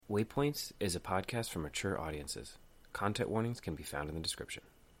Waypoints is a podcast for mature audiences. Content warnings can be found in the description.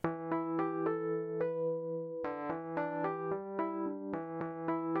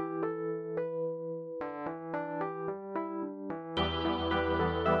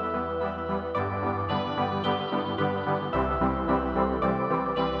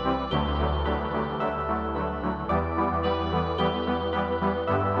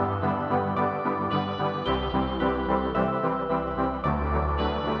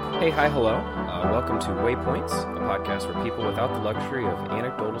 Hey, hi, hello. Welcome to Waypoints, a podcast where people without the luxury of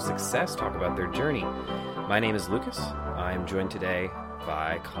anecdotal success talk about their journey. My name is Lucas. I'm joined today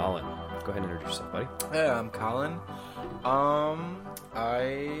by Colin. Go ahead and introduce yourself, buddy. Hey, I'm Colin.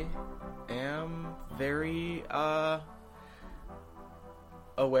 I am very,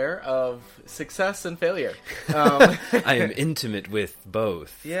 aware of success and failure. I am intimate with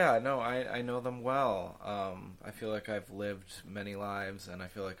both. Yeah, no, I know them well. I feel like I've lived many lives, and I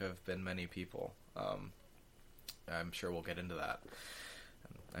feel like I've been many people. I'm sure we'll get into that.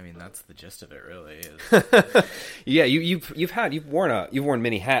 I mean, that's the gist of it, really. Is... Yeah, you've worn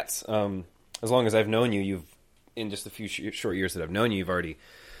many hats. As long as I've known you, in just a few short years that I've known you, you've already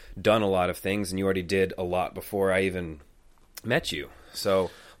done a lot of things, and you already did a lot before I even met you.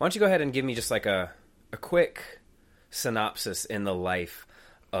 So why don't you go ahead and give me just like a quick synopsis in the life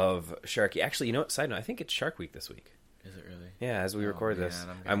of Sharky. Actually, you know what? Side note, I think it's Shark Week this week. Is it really? Yeah, as we record man, this,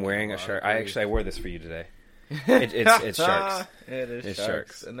 I'm wearing a shark. I wore this for you today. It's sharks. It is it's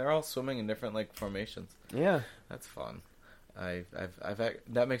sharks, and they're all swimming in different formations. Yeah, that's fun.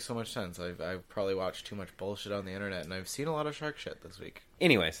 That makes so much sense. I've probably watched too much bullshit on the internet, and I've seen a lot of shark shit this week.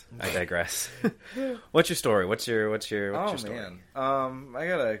 Anyways, I digress. What's your story? What's your story? Man,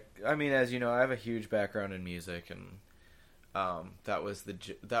 I mean, as you know, I have a huge background in music, and that was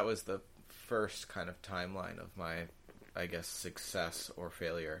the first kind of timeline of my, I guess, success or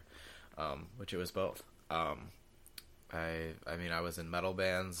failure, which it was both. I mean, I was in metal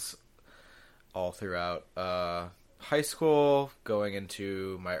bands all throughout high school, going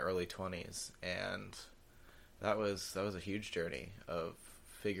into my early 20s, and that was a huge journey of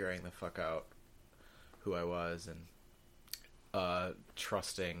figuring the fuck out who I was and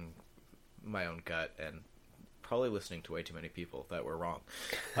trusting my own gut and probably listening to way too many people that were wrong.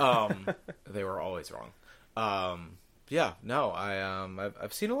 They were always wrong. I've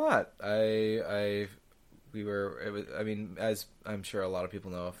seen a lot. I mean, as I'm sure a lot of people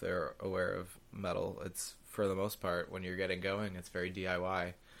know if they're aware of metal, it's, for the most part, when you're getting going, it's very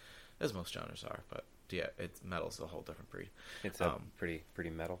DIY, as most genres are. But yeah, metal's a whole different breed. It's pretty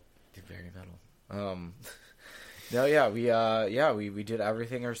metal. Very metal. No, yeah, we did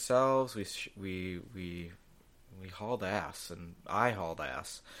everything ourselves. We hauled ass, and I hauled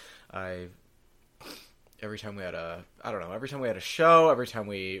ass. Every time we had a show, every time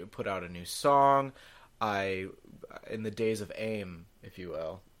we put out a new song, in the days of AIM, if you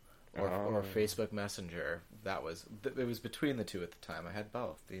will. Or Facebook Messenger. It was between the two at the time. I had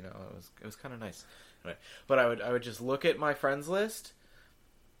both. You know, it was kind of nice. Anyway, but I would just look at my friends list,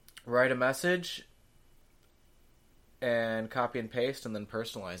 write a message, and copy and paste, and then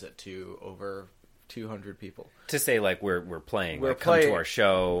personalize it to over 200 people to say like we're playing. Come to our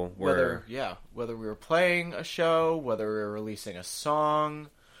show. Whether we were playing a show, whether we were releasing a song,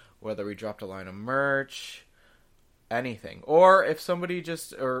 whether we dropped a line of merch. Anything, or if somebody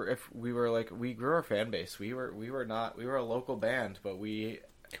or if we were we grew our fan base. We were a local band, but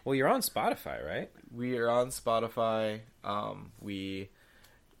well, you're on Spotify, right? We are on Spotify. The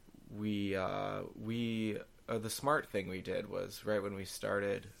smart thing we did was right when we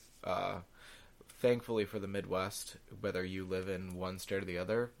started. Thankfully for the Midwest, whether you live in one state or the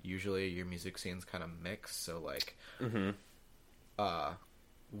other, usually your music scene's kind of mixed. So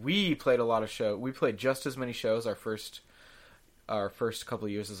we played a lot of shows. We played just as many shows our first couple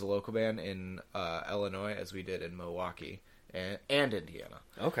of years as a local band in Illinois as we did in Milwaukee and Indiana.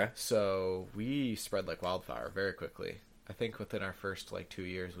 Okay. So we spread like wildfire very quickly. I think within our first 2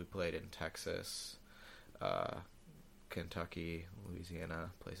 years, we played in Texas, Kentucky,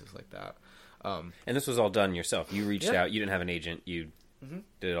 Louisiana, places like that. And this was all done yourself. You reached out. You didn't have an agent. You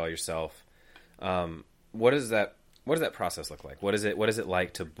did it all yourself. What does that process look like? What is it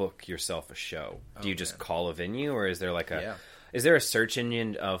like to book yourself a show? Do you just call a venue, or is there is there a search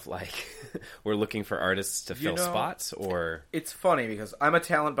engine of we're looking for artists to fill spots? Or it's funny because I'm a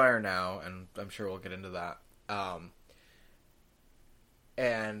talent buyer now, and I'm sure we'll get into that.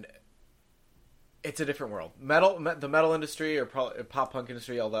 And it's a different world. The metal industry or pop punk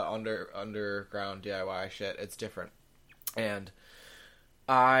industry, all that underground DIY shit, it's different. And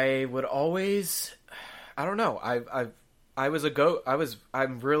I would always, I don't know.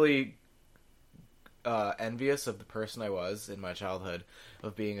 I'm really envious of the person I was in my childhood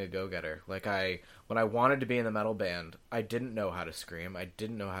of being a go-getter. Like when I wanted to be in the metal band, I didn't know how to scream. I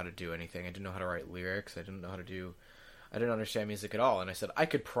didn't know how to do anything. I didn't know how to write lyrics. I didn't understand music at all. And I said I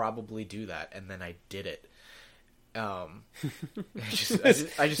could probably do that, and then I did it. I just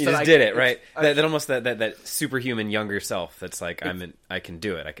did it, right? That superhuman younger self that's like, I can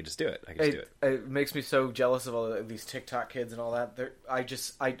do it. I could just do it. It makes me so jealous of all these TikTok kids and all that.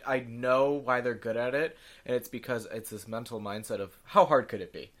 I know why they're good at it, and it's because it's this mental mindset of how hard could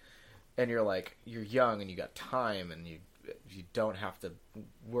it be? And you're young and you got time, and you don't have to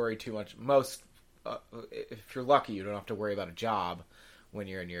worry too much. If you're lucky, you don't have to worry about a job when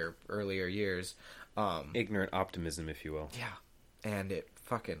you're in your earlier years. Ignorant optimism, if you will. Yeah, and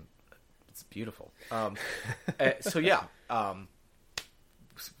it's beautiful.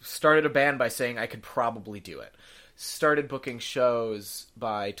 Started a band by saying I could probably do it. Started booking shows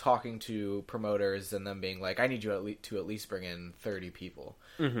by talking to promoters and them being like, I need you to at least bring in 30 people.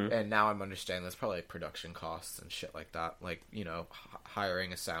 Mm-hmm. And now I'm understanding there's probably production costs and shit like that. Like,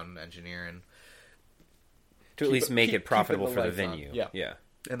 hiring a sound engineer and to at least make it profitable for the venue. Yeah.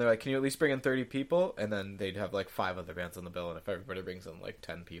 And they're like, can you at least bring in 30 people? And then they'd have 5 other bands on the bill. And if everybody brings in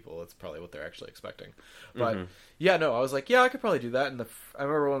 10 people, it's probably what they're actually expecting. But I was like, I could probably do that. And I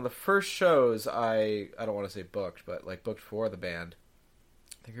remember one of the first shows I don't want to say booked, but booked for the band.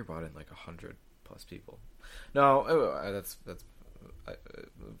 I think we brought in 100 plus people. No, that's it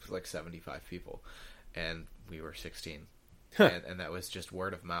was 75 people. And we were 16. And that was just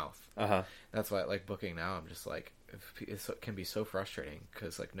word of mouth. Uh-huh. That's why I like booking now. I'm just it can be so frustrating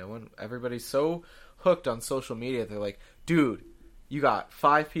because everybody's so hooked on social media. They're like, dude, you got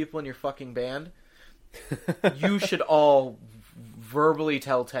 5 people in your fucking band. You should all verbally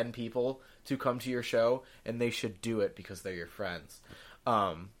tell 10 people to come to your show, and they should do it because they're your friends,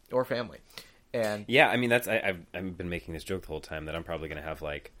 or family. And yeah, I mean I've been making this joke the whole time that I'm probably going to have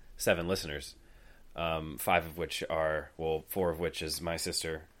 7 listeners, 5 of which are 4 of which is my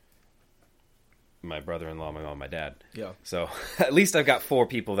sister, my brother-in-law, my mom, my dad. Yeah. So at least I've got 4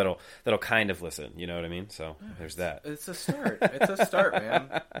 people that'll kind of listen. You know what I mean? So there's that. It's a start. It's a start,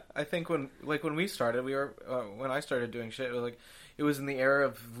 man. I think when we started, when I started doing shit, it was in the era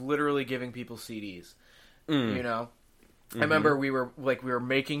of literally giving people CDs. Mm-hmm. I remember we were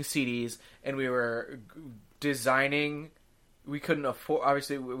making CDs and we were designing. We couldn't afford.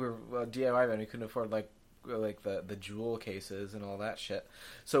 Obviously, we were a DIY band. We couldn't afford the jewel cases and all that shit.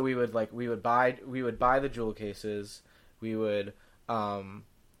 So we would buy the jewel cases. We would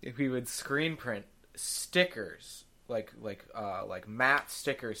screen print stickers like matte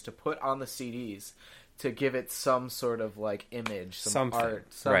stickers to put on the CDs to give it some sort of image, some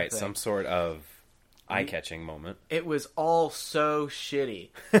art, something. Right? Some sort of eye-catching moment. It was all so shitty,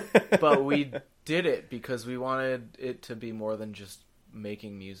 but we did it because we wanted it to be more than just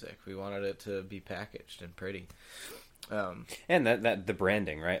making music. We wanted it to be packaged and pretty. And that the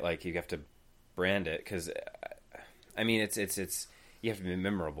branding, right? You have to brand it because, I mean, it's you have to be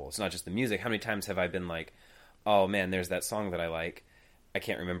memorable. It's not just the music. How many times have I been like, oh man, there's that song that I like. I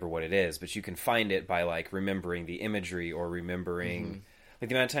can't remember what it is, but you can find it by remembering the imagery or remembering the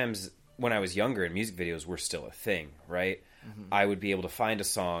amount of times when I was younger and music videos were still a thing, right? Mm-hmm. I would be able to find a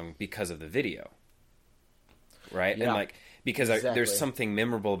song because of the video, right? Yeah. And because exactly. There's something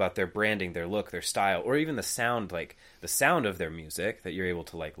memorable about their branding, their look, their style, or even the sound, the sound of their music that you're able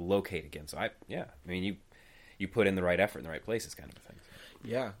to locate again. So I mean, you put in the right effort in the right places, kind of a thing.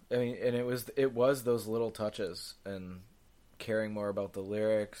 Yeah, I mean, and it was those little touches and caring more about the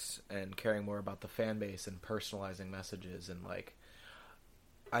lyrics and caring more about the fan base and personalizing messages and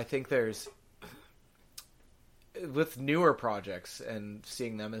I think there's with newer projects and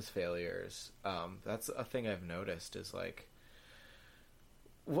seeing them as failures. That's a thing I've noticed is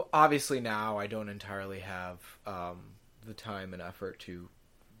obviously now I don't entirely have the time and effort to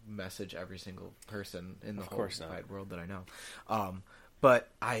message every single person in the whole wide world that I know. But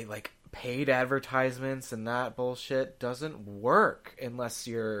I paid advertisements and that bullshit doesn't work unless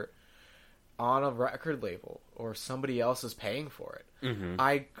you're on a record label or somebody else is paying for it. Mm-hmm.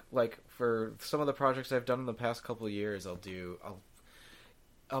 I for some of the projects I've done in the past couple of years, I'll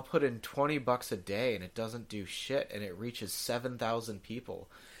put in $20 a day and it doesn't do shit and it reaches 7,000 people.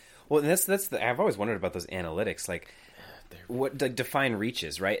 Well, that's I've always wondered about those analytics. What define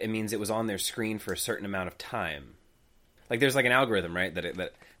reaches, right? It means it was on their screen for a certain amount of time. There's an algorithm, right,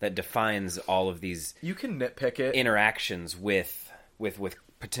 that defines all of these. You can nitpick it. Interactions with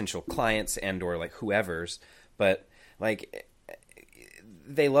potential clients and or whoever's, but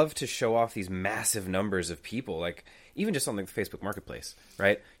they love to show off these massive numbers of people. even just on the Facebook Marketplace,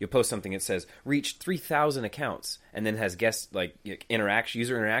 right? You'll post something that says reached 3,000 accounts, and then has guest like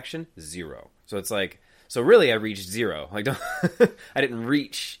user interaction 0. So it's like, so really I reached 0. Like, don't I didn't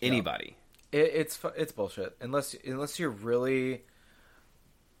reach anybody. It's bullshit unless you're really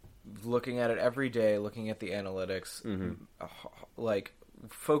looking at it every day, looking at the analytics, like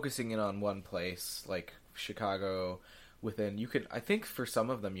focusing in on one place, like Chicago. I think for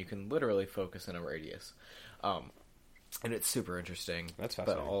some of them you can literally focus in a radius, and it's super interesting. That's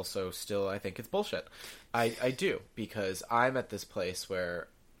fascinating. But also still, I think it's bullshit. I do, because I'm at this place where,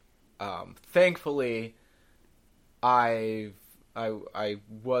 thankfully, I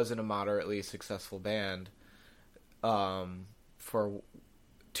was in a moderately successful band,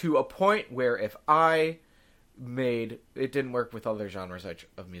 to a point where if I it didn't work with other genres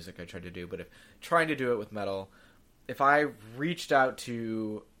of music I tried to do, but if trying to do it with metal, if I reached out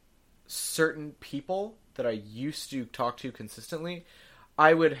to certain people that I used to talk to consistently,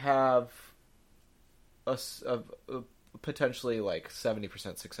 I would have a potentially like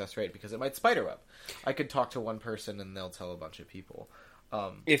 70% success rate, because it might spiderweb. I could talk to one person and they'll tell a bunch of people.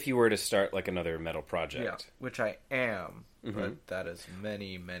 If you were to start like another metal project. Yeah, which I am, but that is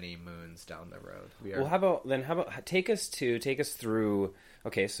many, many moons down the road. Well, how about take us through,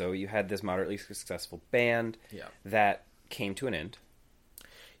 okay, so you had this moderately successful band that came to an end.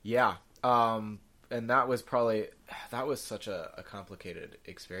 Yeah. And that was such a complicated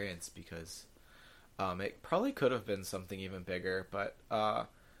experience, because it probably could have been something even bigger, but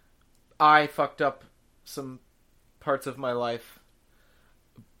I fucked up some parts of my life,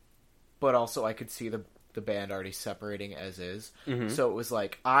 but also I could see the band already separating as is. So it was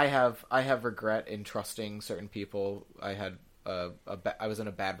like, I have regret in trusting certain people. I had I was in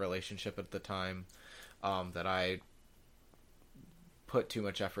a bad relationship at the time that I put too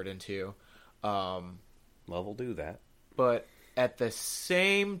much effort into. Well, we'll do that. But at the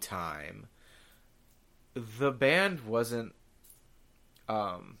same time, the band wasn't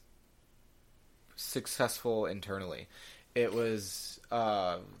successful internally. It was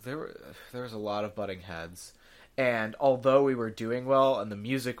there was a lot of butting heads, and although we were doing well and the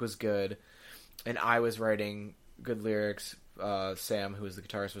music was good, and I was writing good lyrics, Sam, who was the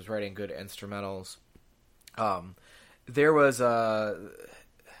guitarist, was writing good instrumentals. There was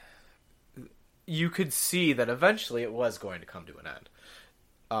you could see that eventually it was going to come to an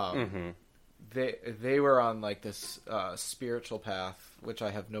end. They were on like this spiritual path, which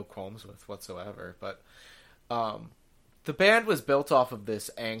I have no qualms with whatsoever, but the band was built off of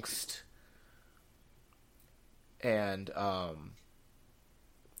this angst, and I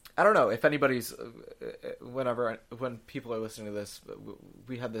don't know if anybody's when people are listening to this,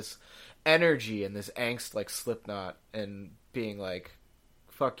 we had this energy and this angst like Slipknot, and being like,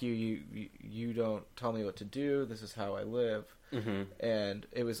 fuck you don't tell me what to do, this is how I live. And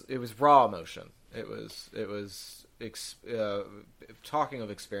it was raw emotion. It was talking of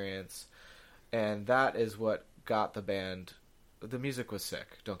experience, and that is what got the band. The music was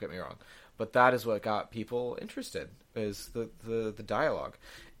sick, don't get me wrong, but that is what got people interested, is the dialogue,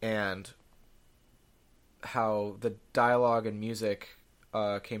 and how the dialogue and music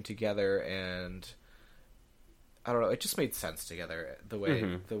came together, and I don't know, it just made sense together, the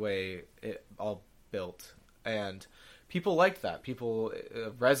way it all built, and people liked that. People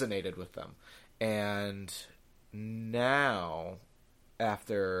resonated with them. And now,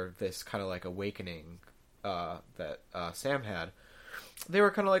 after this kind of like awakening that Sam had, they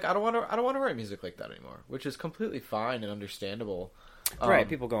were kind of like, I don't want to write music like that anymore, which is completely fine and understandable. Right,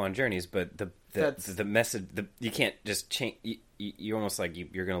 people go on journeys, but the message, you can't just change. You almost like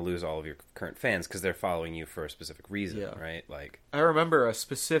you're going to lose all of your current fans because they're following you for a specific reason, right? Like, I remember a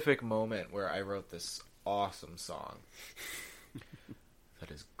specific moment where I wrote this awesome song that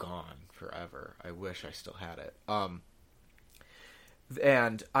is gone forever. I wish I still had it.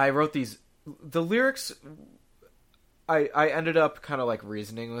 And I wrote the lyrics. I ended up kind of like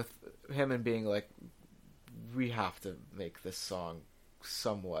reasoning with him and being like, we have to make this song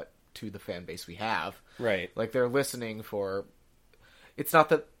somewhat to the fan base we have. Right. Like, they're listening for, it's not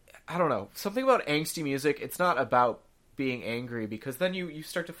that, I don't know, something about angsty music, it's not about being angry, because then you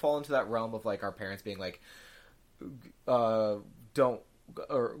start to fall into that realm of like our parents being like, don't,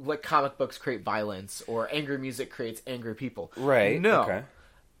 or like comic books create violence, or angry music creates angry people. Right. No. Okay.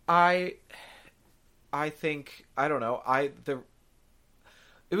 I think, I don't know,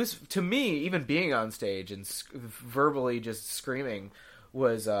 it was, to me, even being on stage and verbally just screaming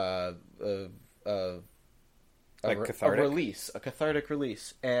was cathartic? a cathartic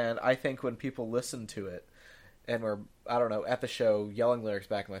release. And I think when people listen to it and were, I don't know, at the show yelling lyrics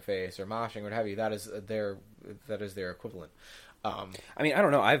back in my face or moshing or what have you, that is that is their equivalent. I mean, I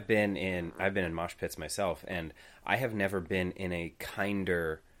don't know. I've been in mosh pits myself, and I have never been in a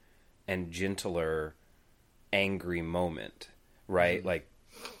kinder and gentler, angry moment. Right? Like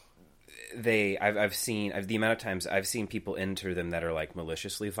I've seen the amount of times I've seen people enter them that are like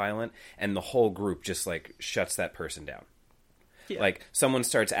maliciously violent, and the whole group just like shuts that person down. Yeah. Like someone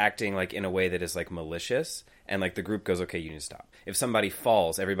starts acting like in a way that is like malicious, and like the group goes, "Okay, you need to stop." If somebody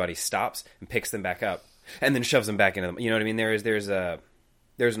falls, everybody stops and picks them back up, and then shoves them back into them. You know what I mean? There's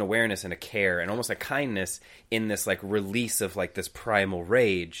an awareness and a care and almost a kindness in this like release of like this primal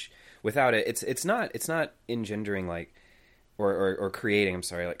rage. Without it, it's not engendering like or creating. I'm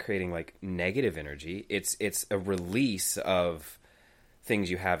sorry, like creating like negative energy. It's a release of things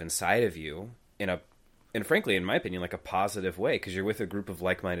you have inside of you and frankly, in my opinion, like a positive way, because you're with a group of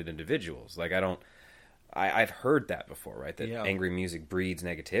like-minded individuals. Like I've heard that before, right? That angry music breeds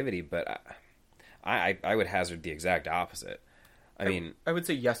negativity, but I would hazard the exact opposite. I mean, I would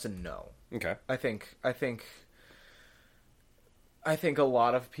say yes and no. Okay. I think a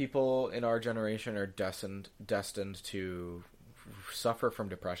lot of people in our generation are destined to suffer from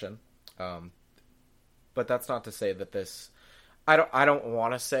depression. But that's not to say that this. I don't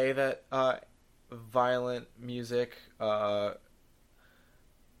want to say that violent music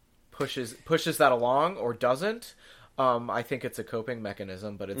pushes that along or doesn't. I think it's a coping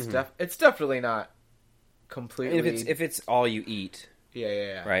mechanism, but it's it's definitely not completely. If it's all you eat.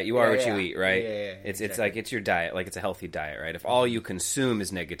 Yeah. Right, you are what you eat, right? Yeah, it's like it's your diet, like it's a healthy diet, right? If all you consume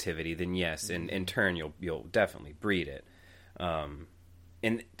is negativity, then yes, in turn you'll definitely breed it.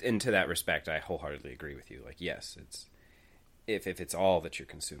 And to that respect, I wholeheartedly agree with you. Like, yes, it's if it's all that you're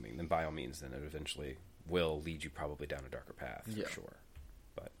consuming, then by all means, then it eventually will lead you probably down a darker path for sure.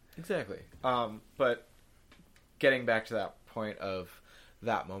 But exactly. But getting back to that point of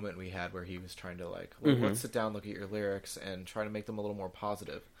that moment we had where he was trying to like, let's sit down, look at your lyrics, and try to make them a little more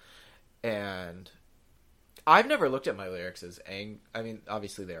positive. And I've never looked at my lyrics as I mean,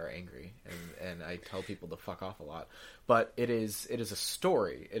 obviously they are angry, and I tell people to fuck off a lot. But it is a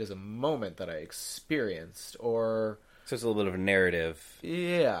story. It is a moment that I experienced, or so it's a little bit of a narrative.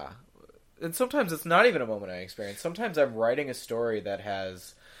 Yeah, and sometimes it's not even a moment I experienced. Sometimes I'm writing a story that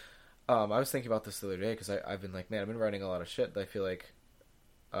has. I was thinking about this the other day because I've been like, man, I've been writing a lot of shit that I feel like.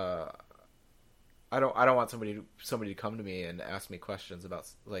 I don't want somebody to come to me and ask me questions about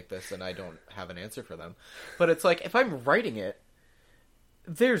like this, and I don't have an answer for them. But it's like if I'm writing it,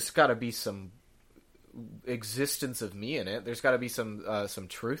 there's got to be some existence of me in it. There's got to be some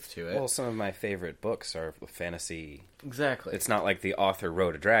truth to it. Well, some of my favorite books are fantasy. Exactly. It's not like the author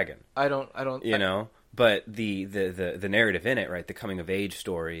wrote a dragon. I don't. You know, but the narrative in it, right? The coming of age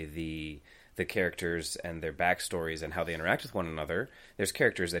story, the characters and their backstories and how they interact with one another. There's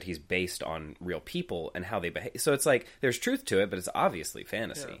characters that he's based on real people and how they behave. So it's like there's truth to it, but it's obviously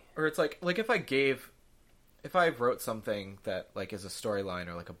fantasy. Yeah. Or it's like if I wrote something that like is a storyline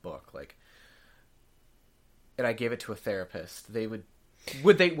or like a book, like, and I gave it to a therapist, would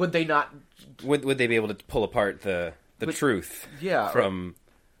they not would they be able to pull apart the truth from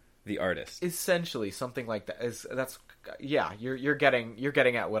the artist? Essentially, something like that you're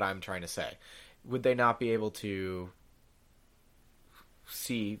getting at what I'm trying to say. Would they not be able to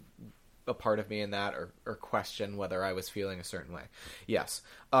see a part of me in that, or question whether I was feeling a certain way? Yes.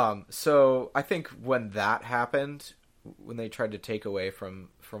 So I think when that happened, when they tried to take away from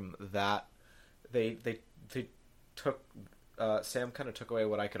that, they took Sam kind of took away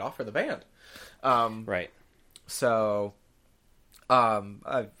what I could offer the band. Right. So. I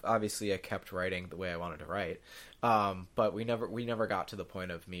kept writing the way I wanted to write, but we never got to the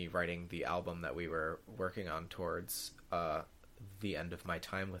point of me writing the album that we were working on towards the end of my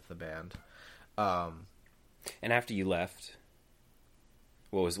time with the band. And after you left,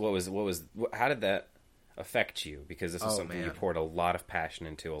 how did that affect you? Because this is something you poured a lot of passion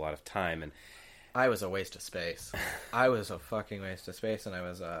into, a lot of time, and I was a waste of space. I was a fucking waste of space, and I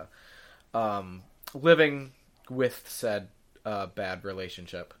was living with said bad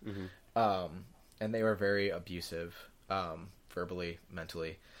relationship, and they were very abusive, verbally,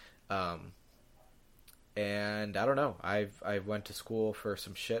 mentally, and I don't know. I went to school for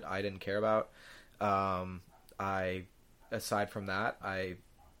some shit I didn't care about. Aside from that, I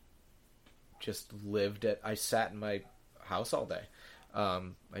just I sat in my house all day.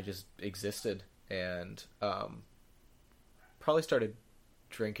 I just existed, and probably started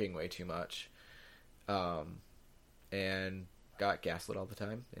drinking way too much. And got gaslit all the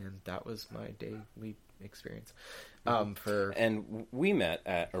time, and that was my daily experience. And we met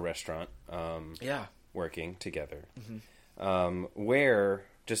at a restaurant. Working together. Where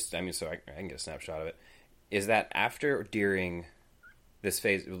so I can get a snapshot of it. is that after or during this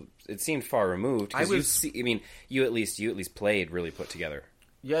phase? It seemed far removed because you at least played really put together.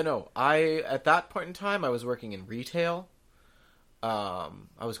 Yeah, no. At that point in time, I was working in retail. I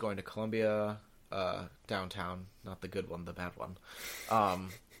was going to Columbia downtown, not the good one, the bad one.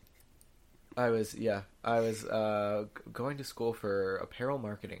 I was going to school for apparel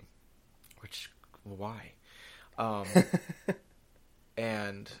marketing, which why?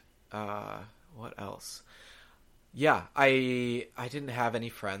 And what else? Yeah, I didn't have any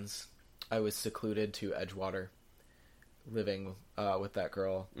friends. I was secluded to Edgewater, living with that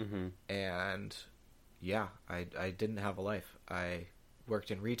girl, and yeah, I didn't have a life. I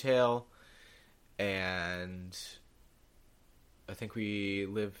worked in retail, and I think we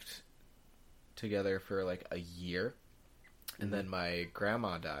lived together for like a year, and then my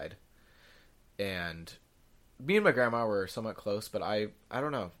grandma died, and me and my grandma were somewhat close, but I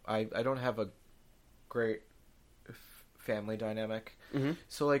don't know. I don't have a great family dynamic.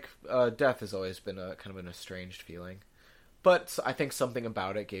 So like death has always been a kind of an estranged feeling. But I think something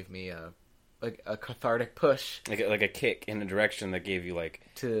about it gave me a cathartic push. Like a kick in a direction that gave you like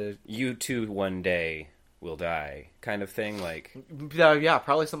to you too one day will die kind of thing, like yeah,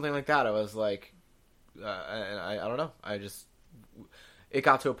 probably something like that. I was like and I don't know. It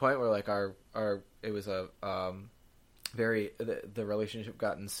got to a point where like it was a the relationship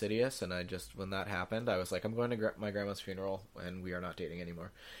got insidious, and when that happened, I was like, I'm going to my grandma's funeral, and we are not dating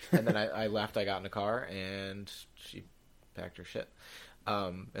anymore. And then I left. I got in a car, and she packed her shit,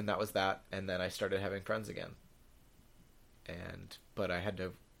 and that was that. And then I started having friends again, but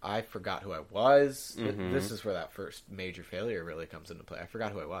I forgot who I was. This is where that first major failure really comes into play. I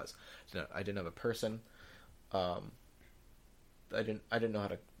forgot who I was. I didn't have a person. I didn't know how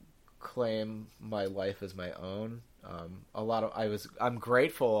to claim my life as my own. I'm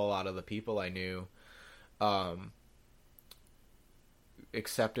grateful a lot of the people I knew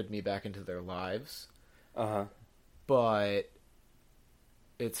accepted me back into their lives. But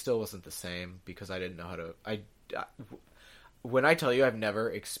it still wasn't the same because I didn't know how to when I tell you I've never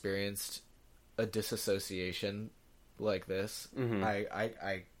experienced a disassociation like this,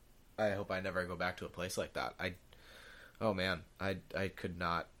 I hope I never go back to a place like that. Oh man, I could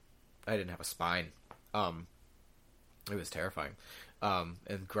not. I didn't have a spine. It was terrifying.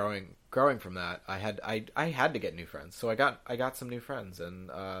 And growing from that, I had to get new friends. So I got some new friends, and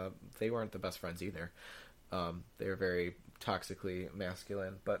they weren't the best friends either. They were very toxically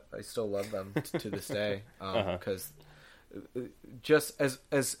masculine, but I still love them to this day because just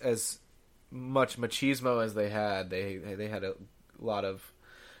as much machismo as they had a lot of.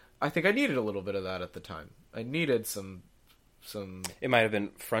 I think I needed a little bit of that at the time. I needed some. It might have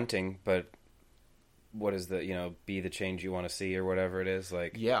been fronting, but what is be the change you want to see or whatever it is,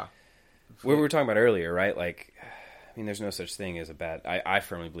 like yeah. What we were talking about earlier, right? Like, I mean, there's no such thing as a bad. I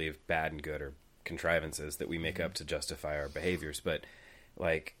firmly believe bad and good are contrivances that we make up to justify our behaviors, but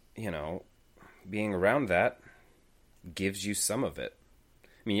like being around that gives you some of it.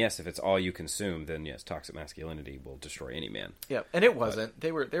 I mean, yes, if it's all you consume, then yes, toxic masculinity will destroy any man. Yeah, and it wasn't.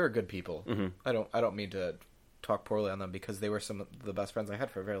 They were good people. I don't mean to talk poorly on them because they were some of the best friends I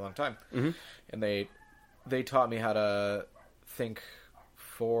had for a very long time, and they taught me how to think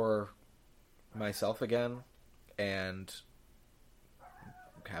for myself again and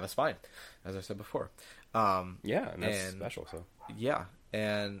have a spine, as I said before. Yeah, and that's special. So yeah,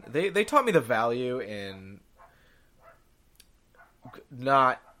 and they taught me the value in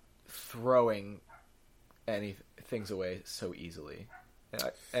not throwing any things away so easily,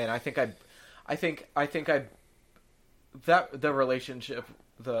 and I think that the relationship,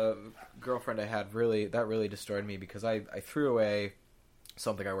 the girlfriend I had really destroyed me because I threw away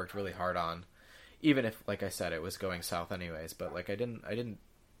something I worked really hard on, even if, like I said, it was going south anyways. But like I didn't.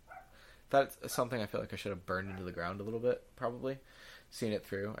 That's something I feel like I should have burned into the ground a little bit, probably. Seen it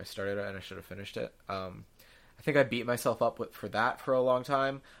through. I started it and I should have finished it. I think I beat myself up for that for a long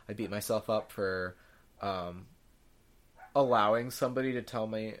time. I beat myself up for allowing somebody to tell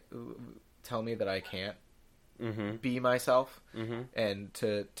me that I can't be myself, and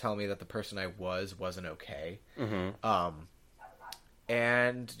to tell me that the person I wasn't okay.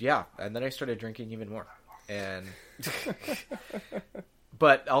 And yeah, and then I started drinking even more. And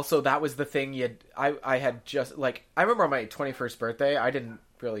but also that was the thing I had just, like, I remember on my 21st birthday, I didn't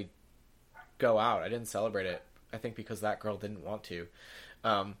really go out. I didn't celebrate it. I think because that girl didn't want to.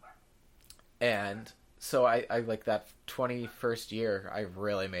 And so I like that 21st year, I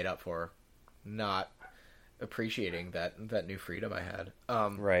really made up for not appreciating that new freedom I had.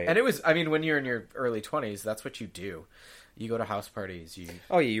 Right. And it was, I mean, when you're in your early 20s, that's what you do. You go to house parties.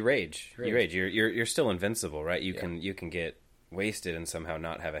 Oh, yeah, you rage. You rage. You're still invincible, right? You can get wasted and somehow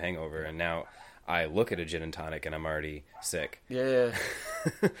not have a hangover. And now I look at a gin and tonic and I'm already sick. Yeah.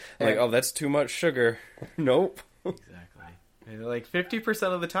 Like, oh, that's too much sugar. Nope. Exactly. And like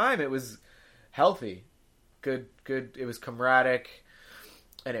 50% of the time, it was healthy, good. It was camaraderie,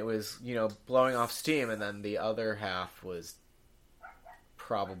 and it was, you know, blowing off steam. And then the other half was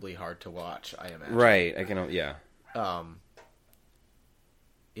probably hard to watch, I imagine. Right. I can. Yeah.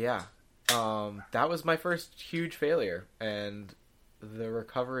 Yeah. That was my first huge failure, and the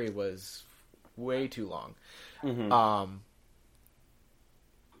recovery was way too long. Mm-hmm.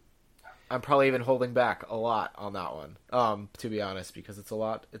 I'm probably even holding back a lot on that one, to be honest, because it's a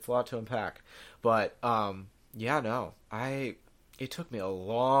lot to unpack. But, it took me a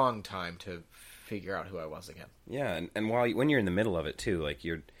long time to figure out who I was again. Yeah. And when you're in the middle of it too, like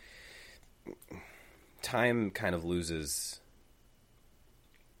time kind of loses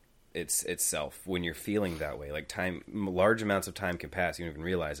itself when you're feeling that way. Like large amounts of time can pass, you don't even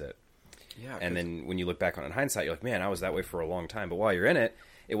realize it. Yeah. And then when you look back on it in hindsight, you're like, man, I was that way for a long time. But while you're in it,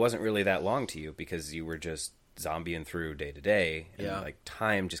 it wasn't really that long to you because you were just zombieing through day to day. And like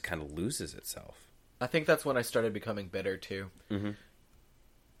time just kind of loses itself. I think that's when I started becoming bitter too. Mm-hmm.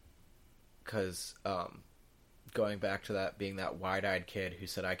 Because, going back to that, being that wide-eyed kid who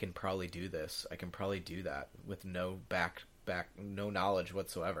said, I can probably do this, I can probably do that, with no no knowledge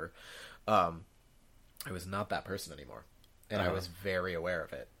whatsoever. I was not that person anymore. And I was very aware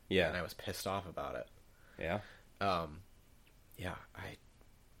of it. Yeah. And I was pissed off about it. Yeah.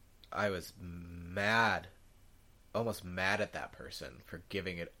 I was mad, almost mad at that person for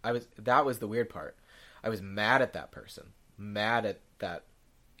giving it. That was the weird part. I was mad at that person. Mad at that.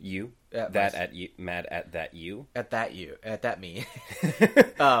 You? At you? Mad at that you? At that me.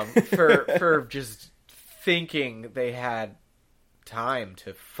 For just thinking they had time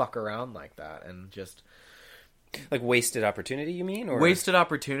to fuck around like that and just... Like wasted opportunity, you mean? Or wasted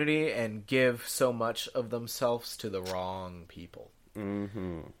opportunity and give so much of themselves to the wrong people. Mm-hmm,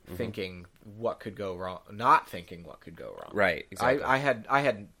 mm-hmm. Thinking what could go wrong, not thinking what could go wrong. Right, exactly.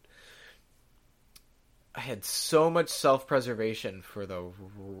 I had so much self-preservation for the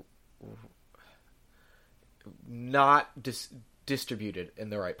not distributed in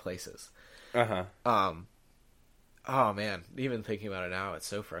the right places. Uh-huh. Oh man, even thinking about it now, it's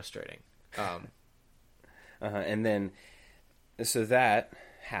so frustrating. And then, so that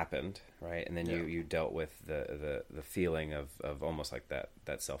happened, right? And then you dealt with the feeling of almost like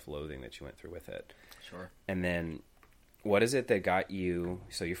that self-loathing that you went through with it. Sure. And then, what is it that got you?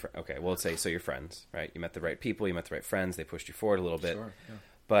 So you're okay. Well, let's say so. You're friends, right? You met the right people. You met the right friends. They pushed you forward a little bit. Sure. Yeah.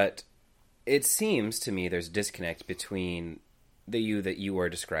 But it seems to me there's a disconnect between the you that you are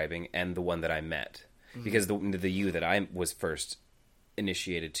describing and the one that I met, because the you that I was first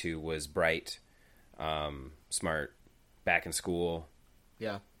initiated to was bright, smart, back in school.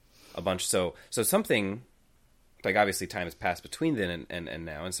 Yeah. A bunch. So something, like, obviously time has passed between then and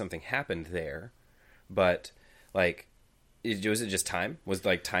now, and something happened there. But, like, was it just time? Was,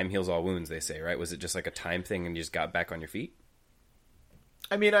 like, time heals all wounds, they say, right? Was it just like a time thing and you just got back on your feet?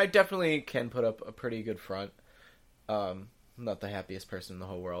 I mean, I definitely can put up a pretty good front. I'm not the happiest person in the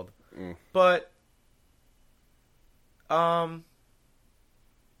whole world. But, that's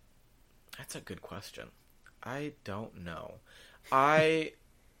a good question. I don't know.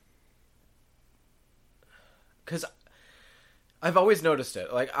 Because I've always noticed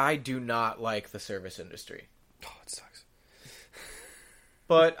it. Like, I do not like the service industry. Oh, it sucks.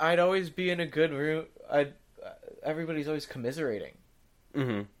 But I'd always be in a good room. Everybody's always commiserating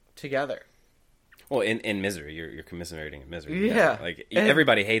together. Well, in misery, you're commiserating in misery. Yeah, like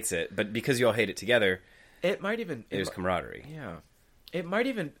everybody hates it, but because you all hate it together, it might even there's camaraderie. Yeah, it might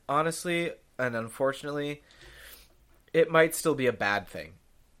even, honestly and unfortunately, it might still be a bad thing.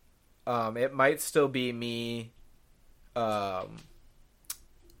 It might still be me,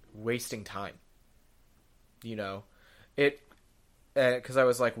 wasting time. You know, because I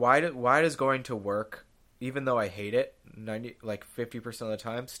was like, why does going to work, even though I hate it, 50% of the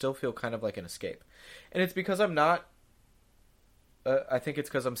time, still feel kind of like an escape? And it's because I'm not. I think it's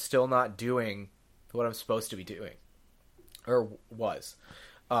because I'm still not doing what I'm supposed to be doing, or was.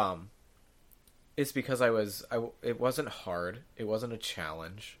 It's because it wasn't hard. It wasn't a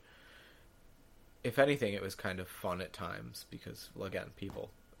challenge. If anything, it was kind of fun at times because, well, again,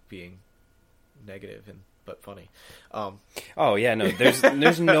 people being negative but funny. Oh yeah, no,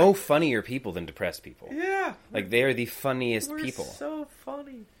 there's no funnier people than depressed people. Yeah, like they are the funniest people. So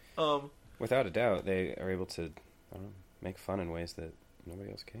funny. Without a doubt, they are able to, I don't know, make fun in ways that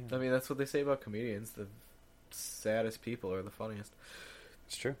nobody else can. I mean, that's what they say about comedians. The saddest people are the funniest.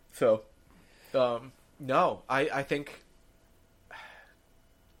 It's true. So, no, I think,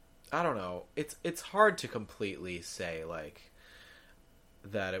 I don't know. It's hard to completely say like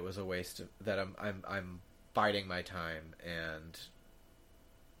that it was a waste of, that I'm biding my time and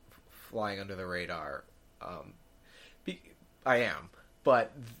flying under the radar. I am,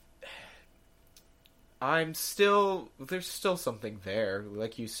 but there's still something there,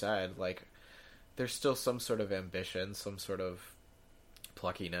 like you said, like there's still some sort of ambition, some sort of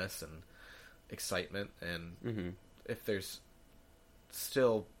pluckiness and excitement, and if there's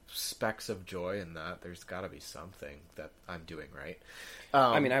still specks of joy in that, there's got to be something that I'm doing right.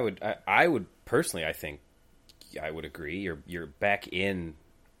 I mean, I would personally, I think I would agree. You're back in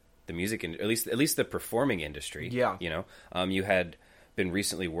the music, at least the performing industry. Yeah, you know, you had been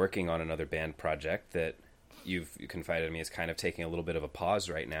recently working on another band project that you confided to me is kind of taking a little bit of a pause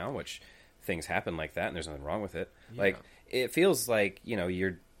right now, which things happen like that, and there's nothing wrong with it. Yeah. Like, it feels like, you know,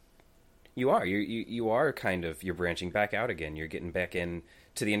 you are kind of, you're branching back out again. You're getting back in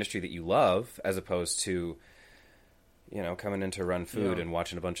to the industry that you love, as opposed to, you know, coming in to run food and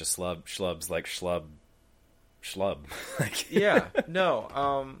watching a bunch of schlubs like schlub. Like, yeah,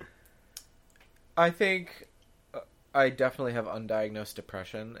 no, I think I definitely have undiagnosed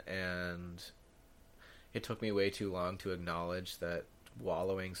depression, and it took me way too long to acknowledge that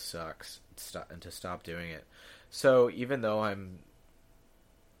wallowing sucks and to stop doing it. So even though I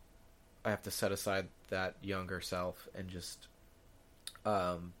have to set aside that younger self and just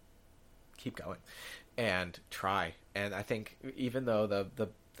keep going and try. And I think even though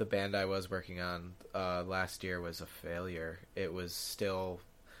the band I was working on last year was a failure, it was still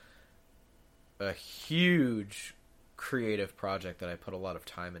a huge creative project that I put a lot of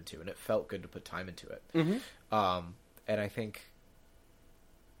time into, and it felt good to put time into it. And I think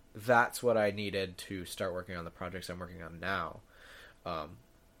that's what I needed to start working on the projects I'm working on now.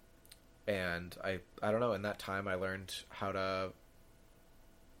 And I don't know, in that time I learned how to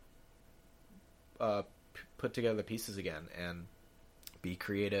put together the pieces again and be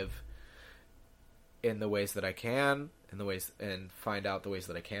creative in the ways that I can, and find out the ways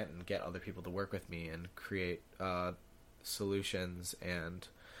that I can't, and get other people to work with me and create solutions and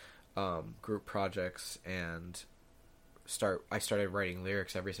group projects. And I started writing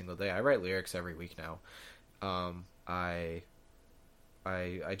lyrics every single day. I write lyrics every week now. I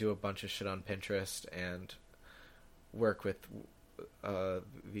do a bunch of shit on Pinterest and work with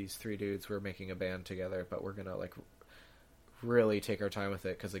these three dudes. We're making a band together, but we're gonna like really take our time with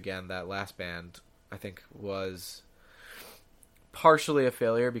it, because again, that last band I think was partially a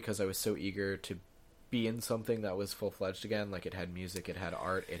failure because I was so eager to be in something that was full-fledged again. Like, it had music, it had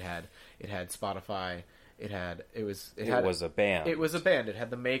art, it had Spotify, it was a band. It was a band. It had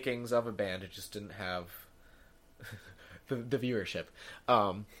the makings of a band. It just didn't have the viewership.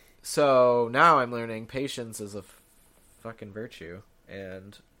 So now I'm learning patience is a fucking virtue,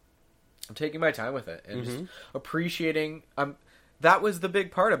 and I'm taking my time with it and just appreciating. That was the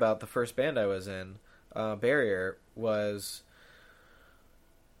big part about the first band I was in, Barrier, was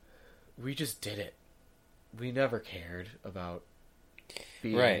we just did it. We never cared about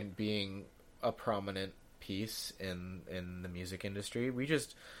being a prominent piece in the music industry.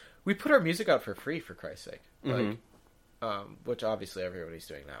 We put our music out for free, for Christ's sake. Like, which obviously everybody's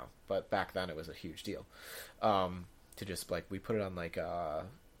doing now, but back then it was a huge deal. To just like, we put it on like not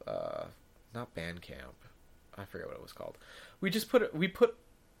Bandcamp, I forget what it was called. We put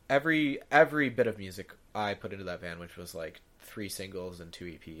every bit of music I put into that band, which was like 3 singles and 2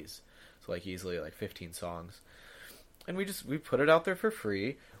 EPs, so like easily like 15 songs, and we put it out there for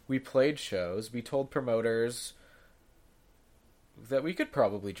free. We played shows, we told promoters that we could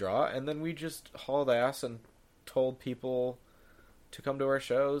probably draw, and then we just hauled ass and told people to come to our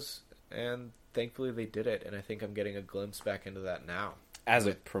shows, and thankfully they did it. And I think I'm getting a glimpse back into that now.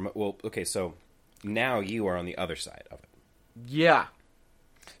 So now you are on the other side of it. Yeah.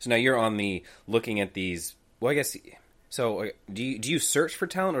 So now you're on the looking at these. Well, I guess. So do you search for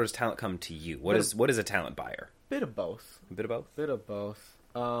talent, or does talent come to you? What is a talent buyer? Bit of both. A bit of both. Bit of both.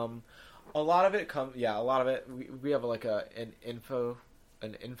 A lot of it comes. Yeah, a lot of it. We have like an info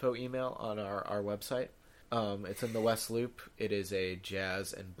email on our website. It's in the West Loop. It is a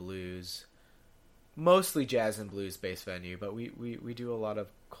jazz and blues, mostly jazz and blues based venue, but we do a lot of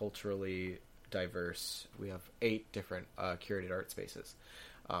culturally diverse. We have 8 different curated art spaces.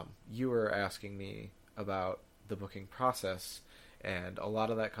 You were asking me about the booking process, and a lot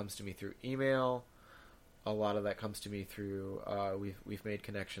of that comes to me through email, a lot of that comes to me through we've made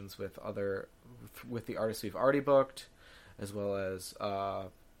connections with the artists we've already booked, as well as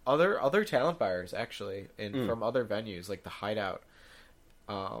other talent buyers actually from other venues like the Hideout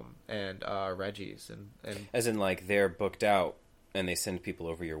and Reggie's and as in like they're booked out and they send people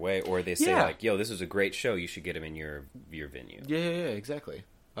over your way, or they say like, yo, this was a great show, you should get them in your venue. Yeah, exactly.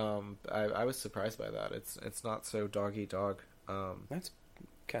 I was surprised by that. It's not so dog eat dog. That's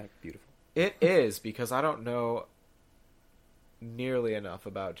kind of beautiful. It is, because I don't know nearly enough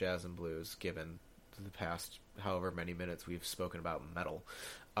about jazz and blues given the past however many minutes we've spoken about metal.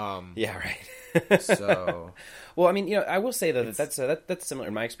 Yeah, right. So, well, I mean, you know, I will say though that's similar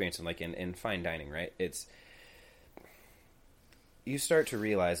in my experience in fine dining, right? It's you start to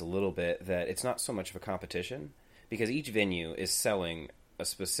realize a little bit that it's not so much of a competition, because each venue is selling a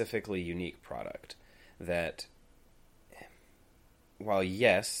specifically unique product that, while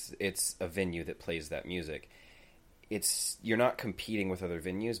yes, it's a venue that plays that music, you're not competing with other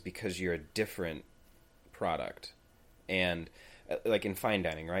venues because you're a different product. And like in fine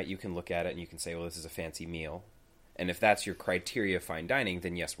dining, right, you can look at it and you can say, well, this is a fancy meal, and if that's your criteria of fine dining,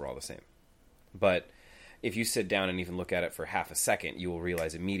 then yes, we're all the same. But if you sit down and even look at it for half a second, you will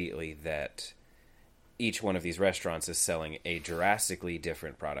realize immediately that each one of these restaurants is selling a drastically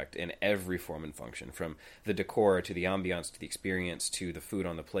different product in every form and function, from the decor to the ambiance to the experience to the food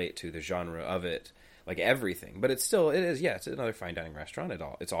on the plate to the genre of it, like everything. But it's another fine dining restaurant.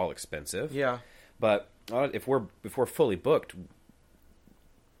 It's all expensive. yeah. But if we're fully booked,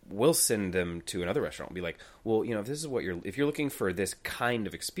 we'll send them to another restaurant and be like, well, you know, if you're looking for this kind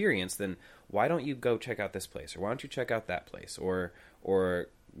of experience, then why don't you go check out this place, or why don't you check out that place, or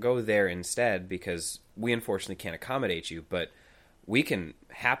go there instead, because we unfortunately can't accommodate you, but we can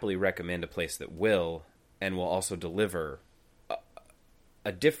happily recommend a place that will, and will also deliver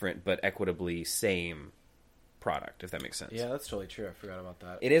a different but equitably same product, if that makes sense. Yeah, that's totally true. I forgot about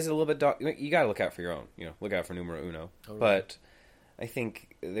that. It is a little bit you got to look out for your own, you know, look out for numero uno. Totally. But I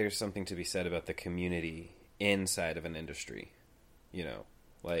think there's something to be said about the community inside of an industry, you know,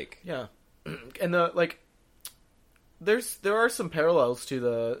 like, yeah. And there are some parallels to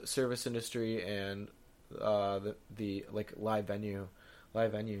the service industry and the like live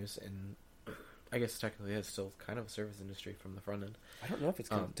venues, and I guess technically it's still kind of a service industry from the front end. I don't know if it's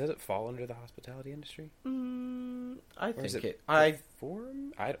does it fall under the hospitality industry? I think it. I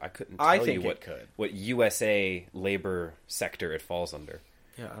couldn't tell you what USA labor sector it falls under.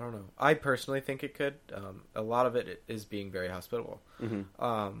 Yeah, I don't know. I personally think it could. A lot of it is being very hospitable.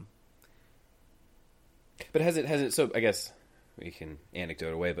 Mm-hmm. But has it? So I guess we can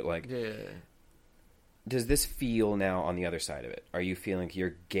anecdote away, but like, yeah. Does this feel now on the other side of it? Are you feeling like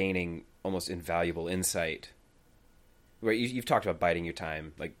you're gaining almost invaluable insight? Where you've talked about biding your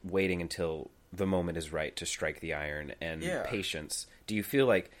time, like waiting until the moment is right to strike the iron, and patience. Do you feel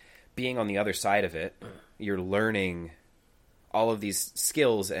like being on the other side of it, you're learning all of these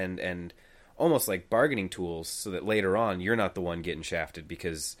skills and almost like bargaining tools, so that later on you're not the one getting shafted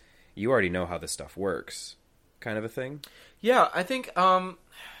because you already know how this stuff works, kind of a thing? Yeah, I think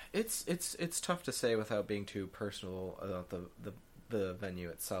it's tough to say without being too personal about the venue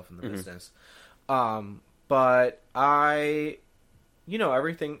itself and the business. But I, you know,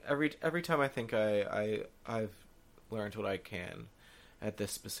 every time I think I've learned what I can at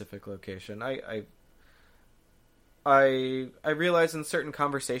this specific location, I realize in certain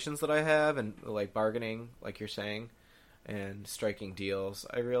conversations that I have, and like bargaining, like you're saying, and striking deals,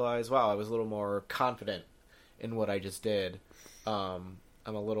 I realize, wow, I was a little more confident in what I just did. I'm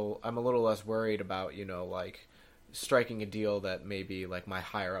a little less worried about, you know, like striking a deal that maybe like my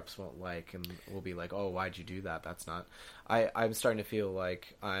higher ups won't like, and will be like, oh, why'd you do that? That's not. I'm starting to feel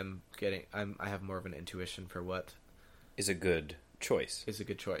like I have more of an intuition for what is a good choice.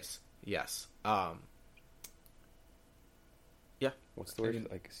 Yes. Yeah. What's the word?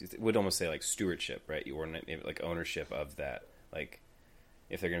 Like, it would almost say like stewardship, right? You want like ownership of that. Like,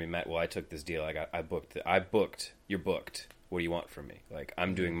 if they're going to be met, well, I took this deal. I booked. You're booked. What do you want from me? Like,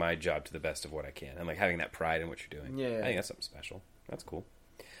 I'm doing my job to the best of what I can. And like having that pride in what you're doing. Yeah. I think that's something special. That's cool.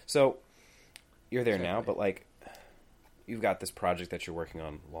 So you're there now, but like, you've got this project that you're working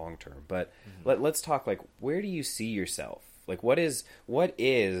on long term. But let's talk, like, where do you see yourself? Like, what's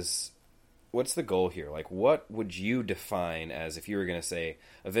the goal here? Like, what would you define as, if you were going to say,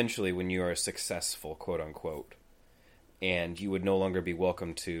 eventually when you are successful, quote unquote, and you would no longer be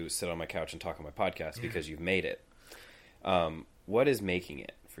welcome to sit on my couch and talk on my podcast because you've made it? What is making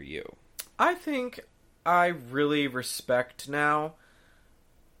it for you? I think I really respect now,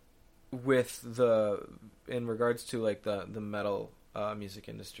 in regards to like the metal music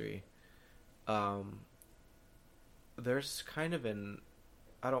industry. there's kind of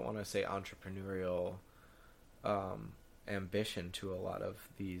I don't want to say entrepreneurial ambition to a lot of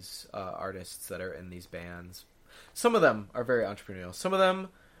these artists that are in these bands. Some of them are very entrepreneurial. Some of them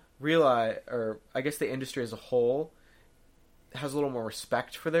realize, or I guess the industry as a whole has a little more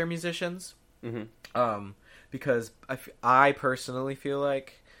respect for their musicians. Mm-hmm. Because I personally feel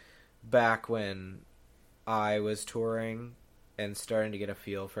like back when I was touring and starting to get a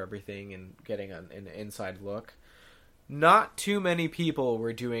feel for everything and getting an inside look, not too many people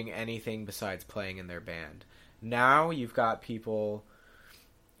were doing anything besides playing in their band. Now you've got people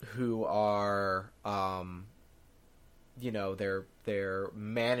who are, they're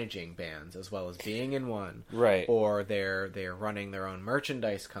managing bands as well as being in one, right? Or they're running their own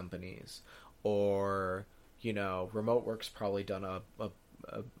merchandise companies, or Remote Work's probably done a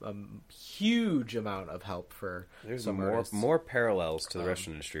huge amount of help for There's some more artists. more parallels to the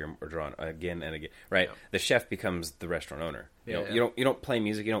restaurant industry are drawn again and again. Right, Yeah. The chef becomes the restaurant owner. Yeah. You don't play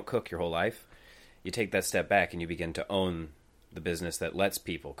music, you don't cook your whole life. You take that step back and you begin to own the business that lets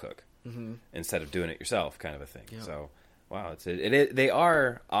people cook instead of doing it yourself, kind of a thing. Yeah. So, wow, they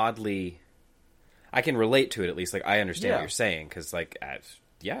are oddly. I can relate to it at least. Like I understand what you're saying because, like,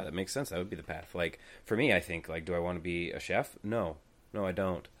 yeah, that makes sense. That would be the path. Like for me, I think like, do I want to be a chef? No, I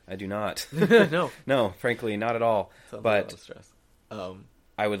don't. I do not. No, frankly, not at all. Sounds But a lot of stress.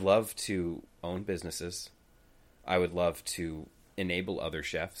 I would love to own businesses. I would love to enable other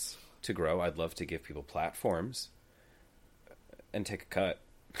chefs to grow. I'd love to give people platforms and take a cut,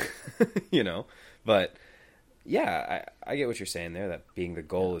 But yeah, I get what you're saying there. That being the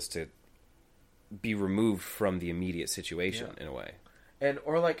goal is to be removed from the immediate situation in a way. And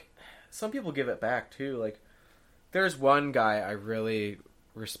or like some people give it back too. Like there's one guy I really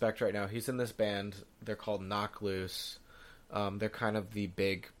respect right now. He's in this band. They're called Knock Loose. They're kind of the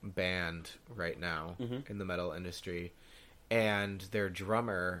big band right now in the metal industry. And their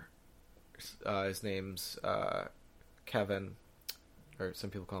drummer, his name's Kevin, or some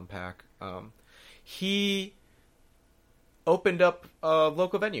people call him Pac. He opened up a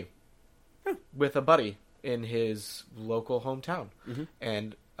local venue with a buddy in his local hometown.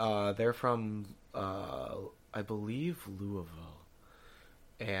 And they're from, I believe, Louisville.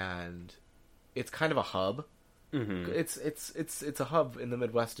 And it's kind of a hub. It's a hub in the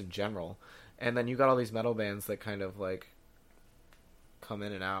Midwest in general. And then you got all these metal bands that kind of like come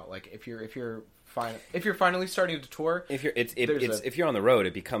in and out. Like if you're finally starting to tour, if you're on the road,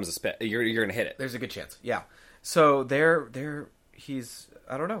 it becomes you're gonna hit it. There's a good chance, yeah. So he's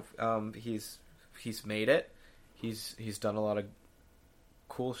I don't know. He's made it. He's done a lot of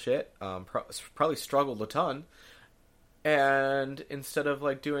cool shit. Probably struggled a ton. And instead of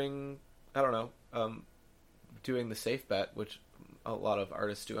like doing, I don't know, doing the safe bet, which a lot of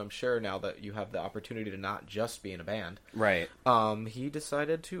artists do, I'm sure, now that you have the opportunity to not just be in a band. Right. He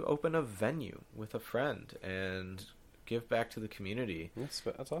decided to open a venue with a friend and give back to the community.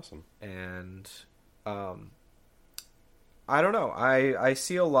 That's awesome. And I don't know. I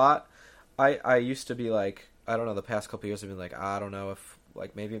see a lot. I used to be like, I don't know, the past couple of years I've been like, I don't know if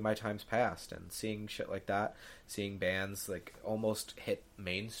like maybe my time's passed, and seeing shit like that, seeing bands like almost hit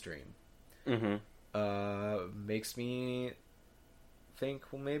mainstream, makes me think,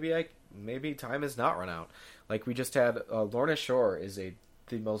 well, maybe time has not run out. Like we just had Lorna Shore is the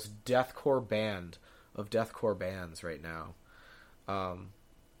most deathcore band of deathcore bands right now.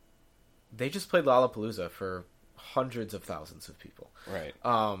 They just played Lollapalooza for hundreds of thousands of people. Right.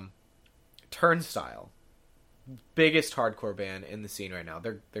 Turnstile, biggest hardcore band in the scene right now.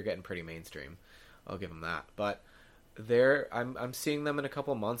 They're getting pretty mainstream. I'll give them that. But I'm seeing them in a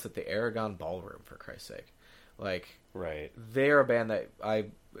couple months at the Aragon Ballroom, for Christ's sake. Like, right. They're a band that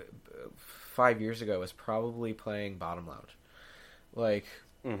 5 years ago was probably playing Bottom Lounge, like,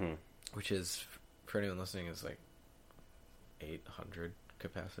 which is, for anyone listening, is like 800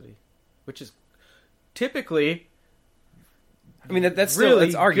 capacity, which is typically. I mean, that's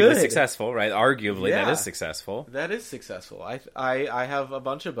really arguably good. Successful, right? Arguably, that is successful. That is successful. I have a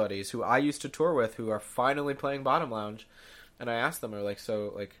bunch of buddies who I used to tour with who are finally playing Bottom Lounge, and I asked them,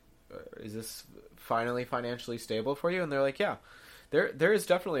 is this finally financially stable for you? And they're like, yeah. There is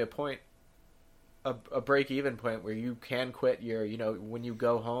definitely a point, a break-even point where you can quit your, when you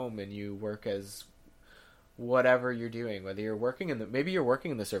go home and you work as whatever you're doing, whether you're working maybe you're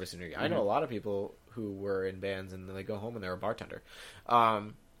working in the service industry. I know a lot of people who were in bands and then they go home and they're a bartender.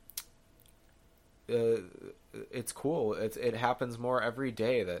 It's cool. It happens more every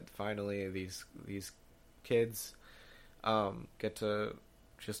day that finally these kids get to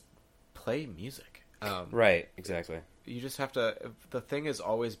just play music. Right, exactly. You just have to. The thing has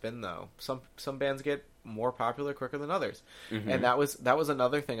always been, though, some bands get more popular quicker than others. Mm-hmm. And that was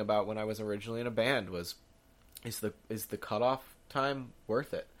another thing about when I was originally in a band is the cutoff time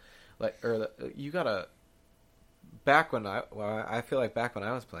worth it? You gotta I feel like back when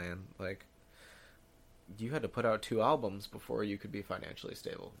I was playing, like, you had to put out 2 albums before you could be financially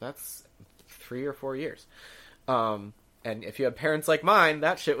stable. That's 3 or 4 years. And if you had parents like mine,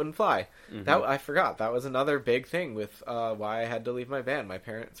 that shit wouldn't fly. Mm-hmm. I forgot. That was another big thing with why I had to leave my band. My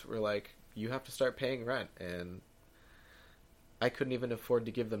parents were like, you have to start paying rent. And I couldn't even afford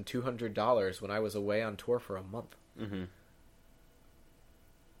to give them $200 when I was away on tour for a month. Mm-hmm.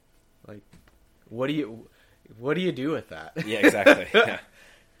 Like, what do you do with that? Yeah, exactly. Yeah.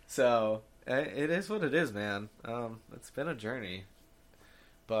 So, it is what it is, man. It's been a journey.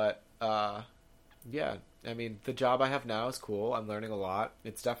 But, yeah, I mean, the job I have now is cool. I'm learning a lot.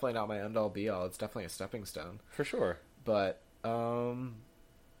 It's definitely not my end-all be-all. It's definitely a stepping stone. For sure. But, I'm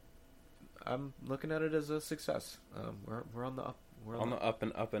looking at it as a success. We're on the up. We're on the up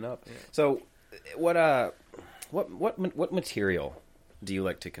and up and up. Yeah. So, what material do you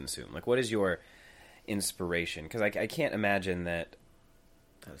like to consume? Like, what is your inspiration? Because I can't imagine that.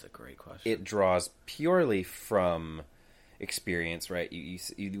 That is a great question. It draws purely from experience, right? You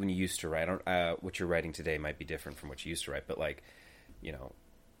when you used to write, what you're writing today might be different from what you used to write, but, like, you know,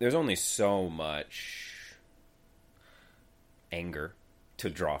 there's only so much anger to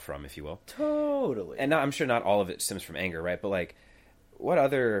draw from, if you will. Totally. And I'm sure not all of it stems from anger, right? But, like, what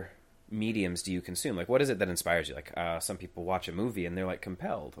other mediums do you consume? Like, what is it that inspires you? Like, some people watch a movie and they're, like,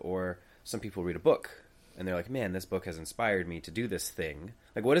 compelled, or some people read a book and they're like, man, this book has inspired me to do this thing.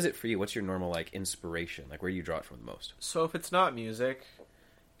 Like, what is it for you? What's your normal, like, inspiration? Like, where do you draw it from the most? So if it's not music,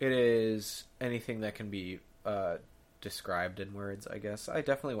 it is anything that can be described in words, I guess. I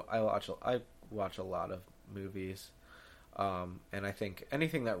watch a lot of movies, and I think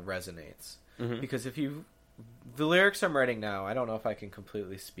anything that resonates. Mm-hmm. Because the lyrics I'm writing now, I don't know if I can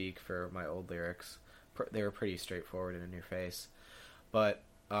completely speak for my old lyrics. They were pretty straightforward and in your face. But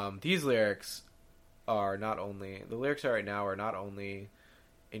these lyrics are the lyrics I write now are not only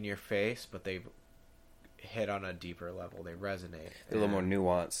in your face, but they hit on a deeper level. They resonate. They're a little more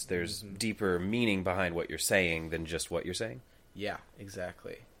nuanced. There's deeper meaning behind what you're saying than just what you're saying. Yeah,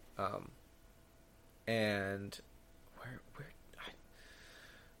 exactly. And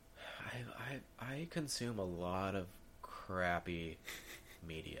I consume a lot of crappy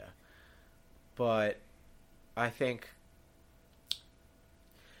media, but I think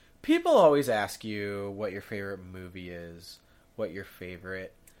people always ask you what your favorite movie is, what your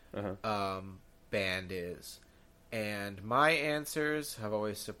favorite band is, and my answers have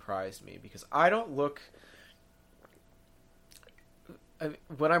always surprised me because I don't look.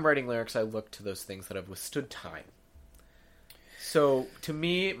 When I'm writing lyrics, I look to those things that have withstood time. So, to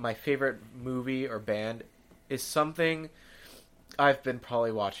me, my favorite movie or band is something I've been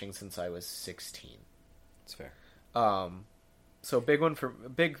probably watching since I was 16. That's fair. So big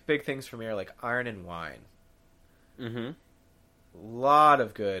things for me are like Iron and Wine. Mm-hmm. A lot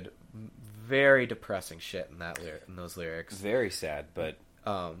of good, very depressing shit in those lyrics. Very sad, but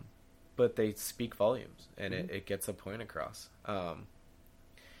they speak volumes, and it gets a point across. What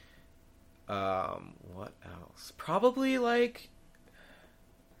else? Probably like,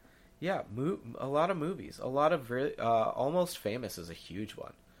 yeah, a lot of movies. A lot of really, Almost Famous is a huge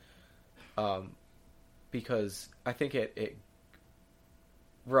one. Because I think it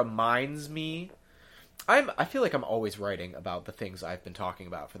reminds me. I feel like I'm always writing about the things I've been talking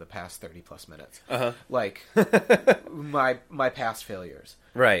about for the past 30 plus minutes. Uh-huh. Like my past failures.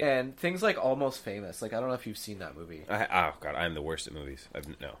 Right. And things like Almost Famous. Like, I don't know if you've seen that movie. Oh God, I'm the worst at movies.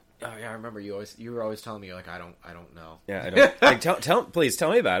 No. Oh yeah, I remember you were always telling me, you're like, I don't know. Yeah, I don't. Like, please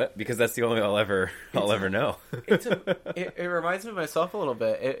tell me about it, because that's the only I'll ever know. It reminds me of myself a little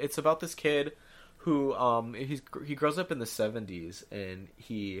bit. It's about this kid who he grows up in the 70s, and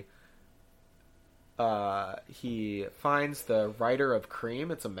he finds the writer of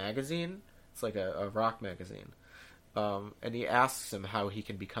Cream. It's a magazine. It's like a rock magazine. And he asks him how he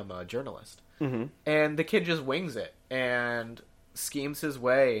can become a journalist. Mm-hmm. And the kid just wings it and schemes his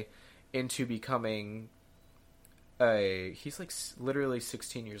way into becoming he's like literally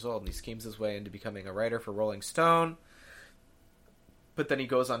 16 years old, and he schemes his way into becoming a writer for Rolling Stone. But then he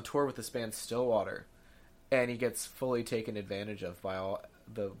goes on tour with this band Stillwater, and he gets fully taken advantage of by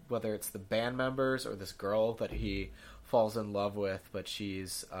whether it's the band members or this girl that he falls in love with, but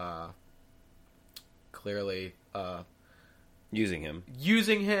she's clearly using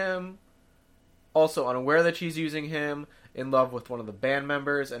him, also unaware that she's using him, in love with one of the band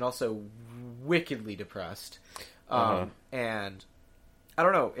members, and also wickedly depressed. And I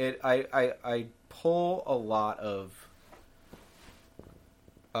don't know, pull a lot of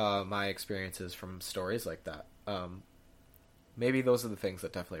my experiences from stories like that. Maybe those are the things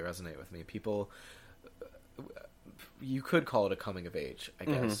that definitely resonate with me. People, you could call it a coming of age, I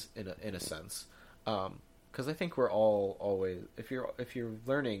guess, in a sense, because I think we're all always, if you're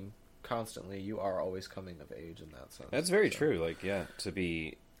learning constantly, you are always coming of age in that sense. That's very true. Like, yeah, to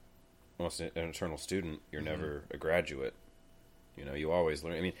be almost an eternal student, you're never a graduate. You know, you always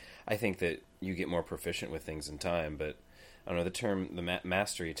learn. I mean, I think that you get more proficient with things in time, but I don't know, the term,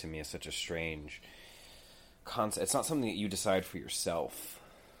 mastery to me is such a strange concept. It's not something that you decide for yourself.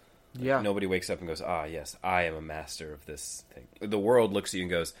 Like, yeah. Nobody wakes up and goes, yes, I am a master of this thing. The world looks at you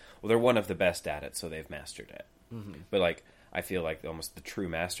and goes, well, they're one of the best at it, so they've mastered it. Mm-hmm. But, like, I feel like almost the true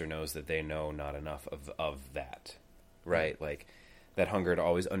master knows that they know not enough of that, right? Mm-hmm. Like, that hunger to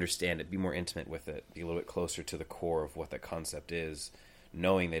always understand it, be more intimate with it, be a little bit closer to the core of what that concept is,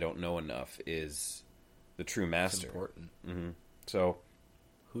 knowing they don't know enough is the true master. It's important. Mm-hmm. So,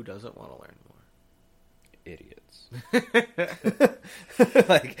 who doesn't want to learn more? Idiots.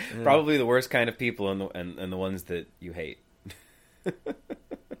 Like, probably the worst kind of people and the ones that you hate.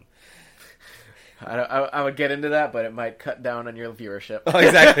 I would get into that, but it might cut down on your viewership. Oh,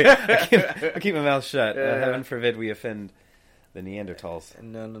 exactly. I keep my mouth shut. Heaven forbid we offend the Neanderthals.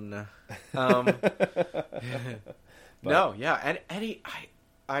 No. No, yeah. And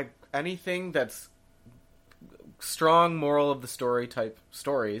anything that's strong moral of the story type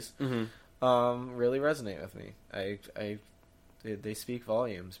stories really resonate with me. They speak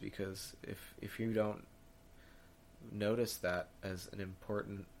volumes, because if you don't notice that as an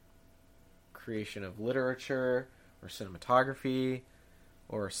important creation of literature or cinematography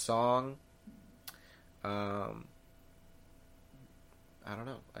or a song, I don't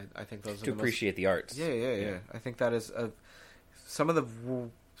know. I think those are to appreciate the arts. Yeah. I think that is some of the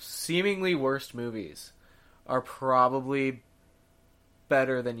seemingly worst movies are probably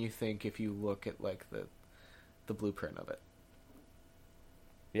better than you think if you look at like the blueprint of it.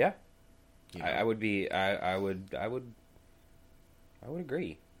 Yeah, you know? I would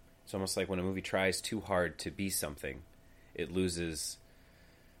agree. It's almost like when a movie tries too hard to be something, it loses.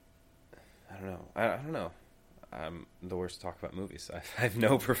 I don't know. I'm the worst to talk about movies. I have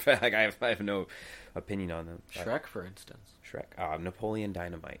no I have no opinion on them. Shrek, for instance. Napoleon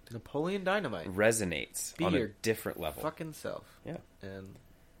Dynamite. Napoleon Dynamite resonates on a different level. Fucking self. Yeah, and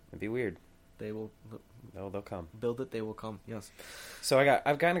it'd be weird. They will. They'll come. Build it. They will come. Yes. So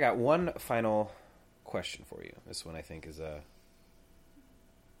I've kind of got one final question for you. This one I think is I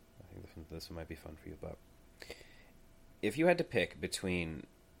think this one might be fun for you, but if you had to pick between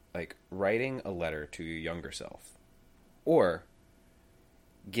like writing a letter to your younger self or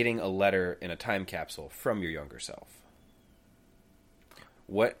getting a letter in a time capsule from your younger self,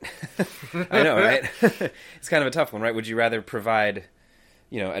 what? I know, right? It's kind of a tough one, right? Would you rather provide,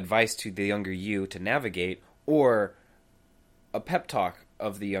 advice to the younger you to navigate, or a pep talk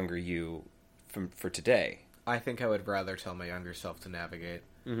of the younger you for today? I think I would rather tell my younger self to navigate.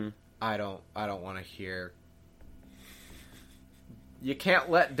 Mm-hmm. I don't want to hear. You can't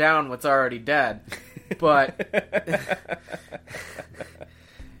let down what's already dead, but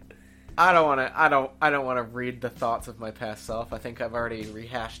I don't want to read the thoughts of my past self. I think I've already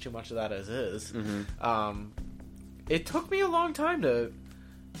rehashed too much of that as is. Mm-hmm. It took me a long time to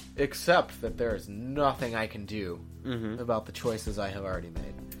accept that there is nothing I can do about the choices I have already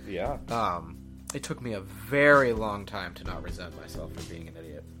made. Yeah. It took me a very long time to not resent myself for being an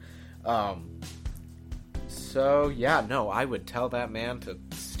idiot. So, yeah, no, I would tell that man to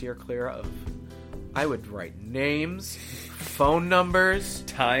steer clear of... I would write names, phone numbers...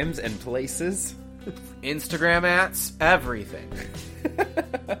 times and places... Instagram ats, everything.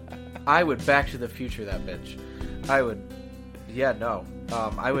 I would Back to the Future that bitch. I would... Yeah, no.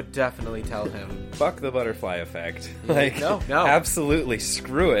 I would definitely tell him... Fuck the butterfly effect. No. Absolutely,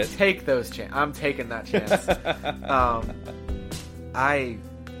 screw it. Take those chances. I'm taking that chance.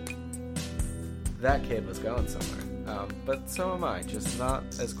 That kid was going somewhere. But so am I, just not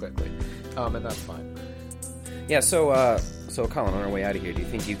as quickly. And that's fine. Yeah, so Colin, on our way out of here, do you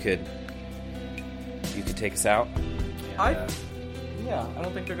think you could take us out? I don't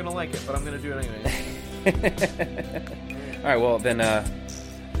think they're going to like it, but I'm going to do it anyway. All right, well, then,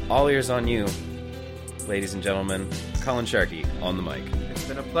 all ears on you, ladies and gentlemen. Colin Sharkey on the mic. It's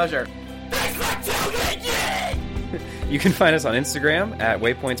been a pleasure. You can find us on Instagram at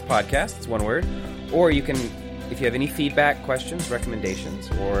Waypoints Podcast. It's one word. Or you can, if you have any feedback, questions,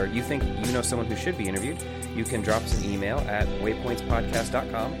 recommendations, or you think you know someone who should be interviewed, you can drop us an email at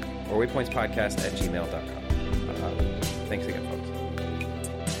waypointspodcast.com or waypointspodcast@gmail.com. Thanks again, folks.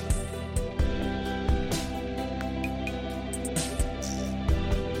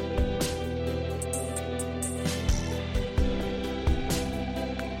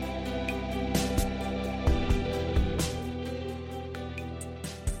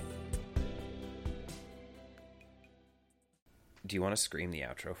 Do you want to scream the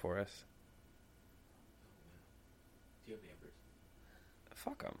outro for us? Do you have neighbors?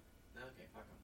 Fuck them. Okay, fuck 'em.